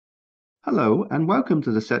Hello and welcome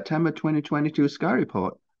to the September 2022 Sky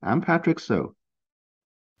Report. I'm Patrick So.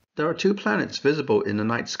 There are two planets visible in the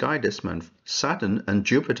night sky this month, Saturn and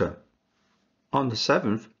Jupiter. On the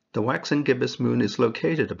 7th, the waxing gibbous moon is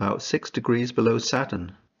located about 6 degrees below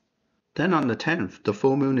Saturn. Then on the 10th, the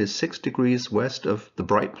full moon is 6 degrees west of the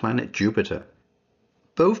bright planet Jupiter.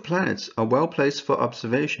 Both planets are well placed for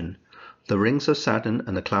observation. The rings of Saturn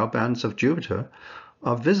and the cloud bands of Jupiter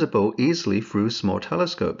are visible easily through small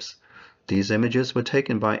telescopes. These images were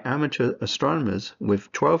taken by amateur astronomers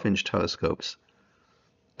with 12-inch telescopes.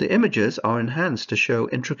 The images are enhanced to show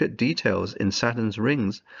intricate details in Saturn's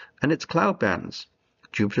rings and its cloud bands.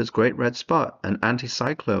 Jupiter's great red spot, an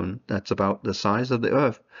anticyclone that's about the size of the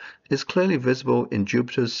Earth, is clearly visible in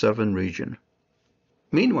Jupiter's southern region.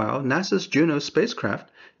 Meanwhile, NASA's Juno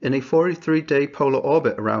spacecraft, in a 43-day polar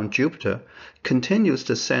orbit around Jupiter, continues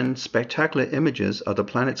to send spectacular images of the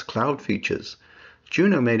planet's cloud features.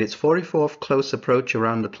 Juno made its 44th close approach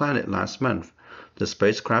around the planet last month. The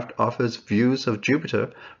spacecraft offers views of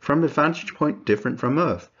Jupiter from a vantage point different from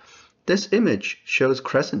Earth. This image shows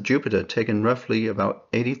crescent Jupiter taken roughly about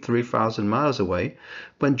 83,000 miles away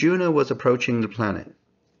when Juno was approaching the planet.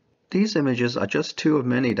 These images are just two of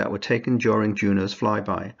many that were taken during Juno's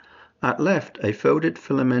flyby. At left, a folded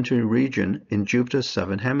filamentary region in Jupiter's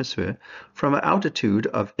southern hemisphere from an altitude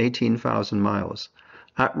of 18,000 miles.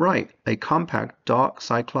 At right, a compact, dark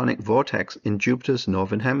cyclonic vortex in Jupiter's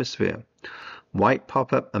northern hemisphere. White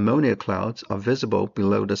pop-up ammonia clouds are visible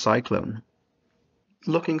below the cyclone.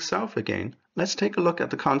 Looking south again, let's take a look at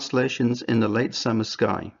the constellations in the late summer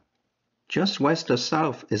sky. Just west of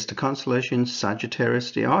south is the constellation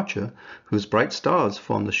Sagittarius the Archer, whose bright stars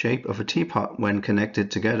form the shape of a teapot when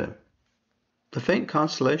connected together. The faint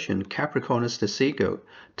constellation Capricornus the Sea Goat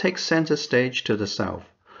takes center stage to the south.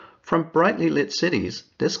 From brightly lit cities,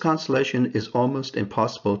 this constellation is almost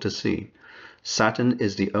impossible to see. Saturn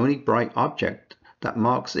is the only bright object that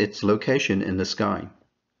marks its location in the sky.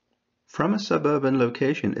 From a suburban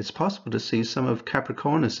location, it's possible to see some of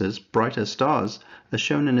Capricornus's brighter stars, as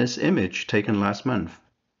shown in this image taken last month.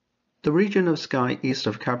 The region of sky east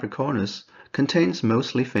of Capricornus contains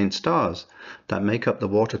mostly faint stars that make up the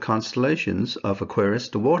water constellations of Aquarius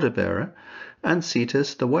the Water Bearer and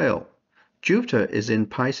Cetus the Whale. Jupiter is in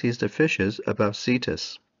Pisces the Fishes above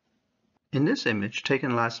Cetus. In this image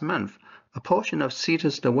taken last month, a portion of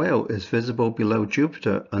Cetus the Whale is visible below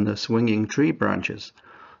Jupiter under swinging tree branches.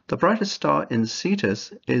 The brightest star in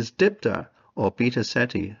Cetus is Dipter, or Beta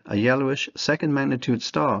Ceti, a yellowish second magnitude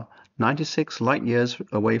star 96 light-years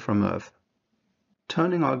away from Earth.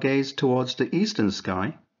 Turning our gaze towards the eastern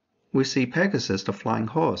sky, we see Pegasus the flying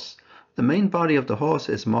horse. The main body of the horse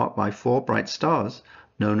is marked by 4 bright stars,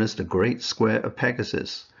 known as the Great Square of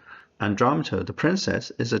Pegasus. Andromeda, the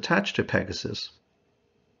princess, is attached to Pegasus.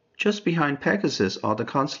 Just behind Pegasus are the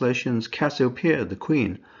constellations Cassiopeia, the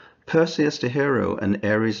queen, Perseus the hero, and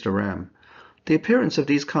Aries the ram. The appearance of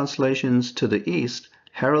these constellations to the east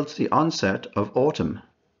heralds the onset of autumn.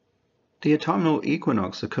 The autumnal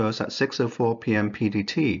equinox occurs at 6:04 p.m.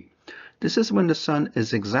 PDT. This is when the sun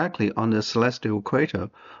is exactly on the celestial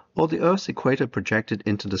equator, or the Earth's equator projected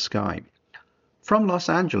into the sky. From Los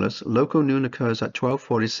Angeles, local noon occurs at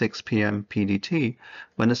 12:46 p.m. PDT,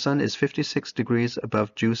 when the sun is 56 degrees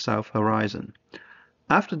above due south horizon.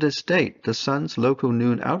 After this date, the sun's local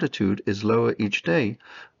noon altitude is lower each day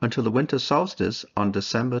until the winter solstice on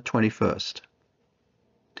December 21st.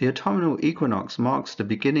 The autumnal equinox marks the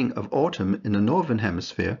beginning of autumn in the northern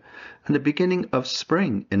hemisphere and the beginning of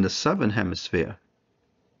spring in the southern hemisphere.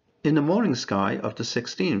 In the morning sky of the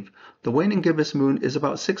 16th, the waning gibbous moon is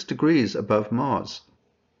about 6 degrees above Mars.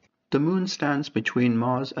 The moon stands between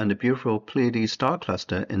Mars and the beautiful Pleiades star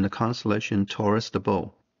cluster in the constellation Taurus the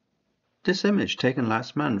Bull. This image, taken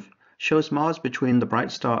last month, shows Mars between the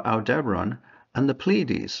bright star Aldebaran and the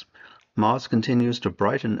Pleiades. Mars continues to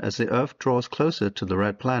brighten as the Earth draws closer to the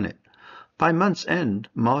red planet. By month's end,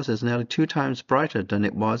 Mars is nearly 2 times brighter than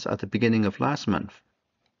it was at the beginning of last month.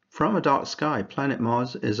 From a dark sky, planet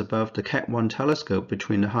Mars is above the Keck-1 telescope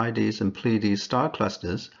between the Hyades and Pleiades star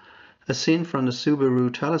clusters, as seen from the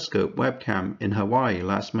Subaru telescope webcam in Hawaii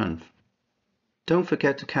last month. Don't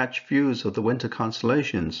forget to catch views of the winter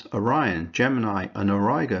constellations, Orion, Gemini, and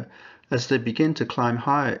Auriga, as they begin to climb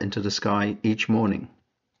higher into the sky each morning.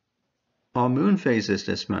 Our moon phases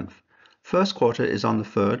this month. First quarter is on the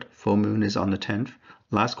 3rd, full moon is on the 10th,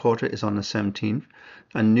 last quarter is on the 17th,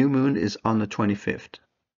 and new moon is on the 25th.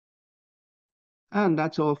 And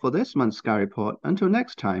that's all for this month's Sky Report. Until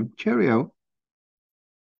next time, cheerio.